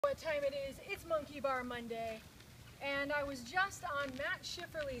what time it is. It's Monkey Bar Monday, and I was just on Matt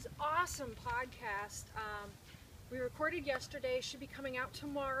Schifferle's awesome podcast. We recorded yesterday, should be coming out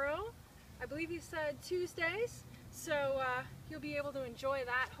tomorrow. I believe he said Tuesdays, so you'll be able to enjoy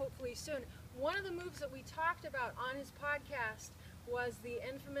that hopefully soon. One of the moves that we talked about on his podcast was the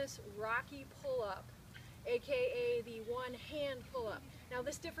infamous Rocky pull-up, aka the one-hand pull-up. Now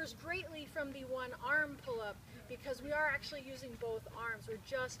this differs greatly from the one-arm pull-up because we are actually using both arms. We're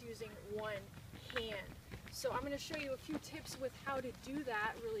just using one hand. So I'm going to show you a few tips with how to do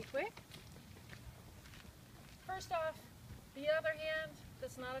that really quick. First off, the other hand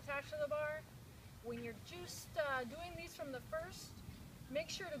that's not attached to the bar, when you're just doing these from the first, make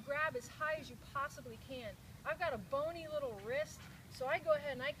sure to grab as high as you possibly can. I've got a bony little wrist, so I go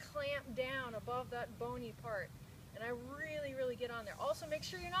ahead and I clamp down above that bony part. And I really get on there. Also, make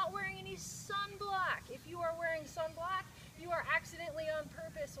sure you're not wearing any sunblock. If you are wearing sunblock, you are accidentally on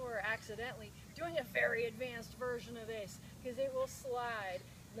purpose or accidentally doing a very advanced version of this because it will slide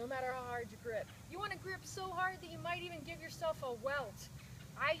no matter how hard you grip. You want to grip so hard that you might even give yourself a welt.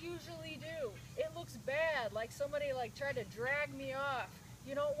 I usually do. It looks bad, like somebody tried to drag me off.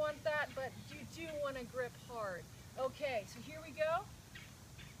 You don't want that, but you do want to grip hard. Okay, so here we go.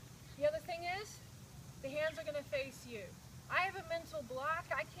 The other thing is, the hands are going to face you. I have a mental block.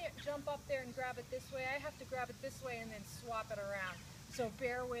 I can't jump up there and grab it this way. I have to grab it this way and then swap it around. So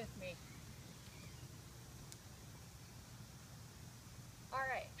bear with me. All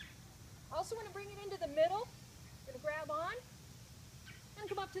right. Also want to bring it into the middle. Going to grab on and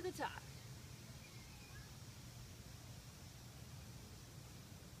come up to the top.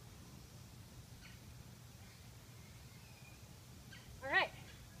 All right.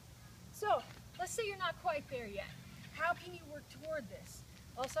 So let's say you're not quite there yet. How can you work toward this?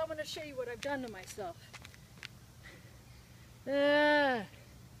 Also, I'm going to show you what I've done to myself.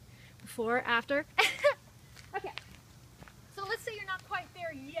 Before, after. Okay. So let's say you're not quite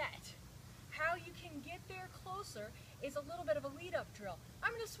there yet. How you can get there closer is a little bit of a lead-up drill.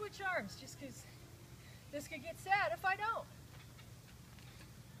 I'm going to switch arms just because this could get sad if I don't.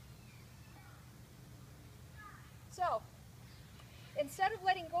 So, instead of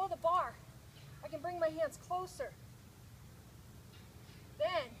letting go of the bar, I can bring my hands closer.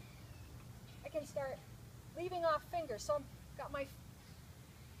 Then I can start leaving off fingers. So I've got my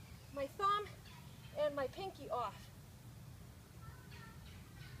thumb and my pinky off.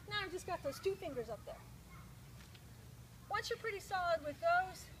 Now I've just got those two fingers up there. Once you're pretty solid with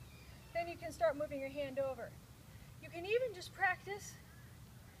those, then you can start moving your hand over. You can even just practice.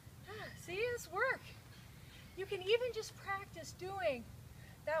 See, this work. You can even just practice doing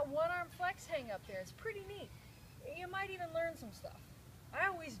that one-arm flex hang up there. It's pretty neat. You might even learn some stuff. I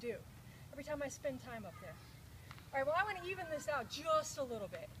always do, every time I spend time up there. All right, well, I want to even this out just a little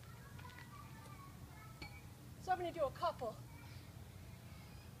bit. So I'm going to do a couple.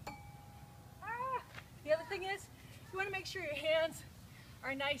 The other thing is, you want to make sure your hands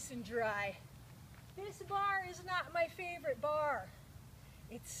are nice and dry. This bar is not my favorite bar.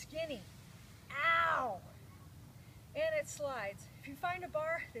 It's skinny. Ow! And it slides. If you find a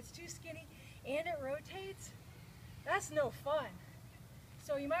bar that's too skinny and it rotates, that's no fun.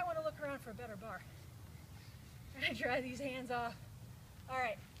 So you might want to look around for a better bar. I'm going to dry these hands off. All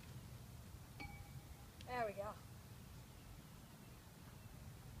right. There we go.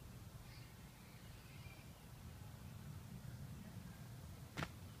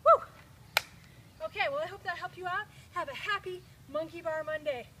 Woo! Okay, well I hope that helped you out. Have a happy Monkey Bar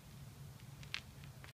Monday.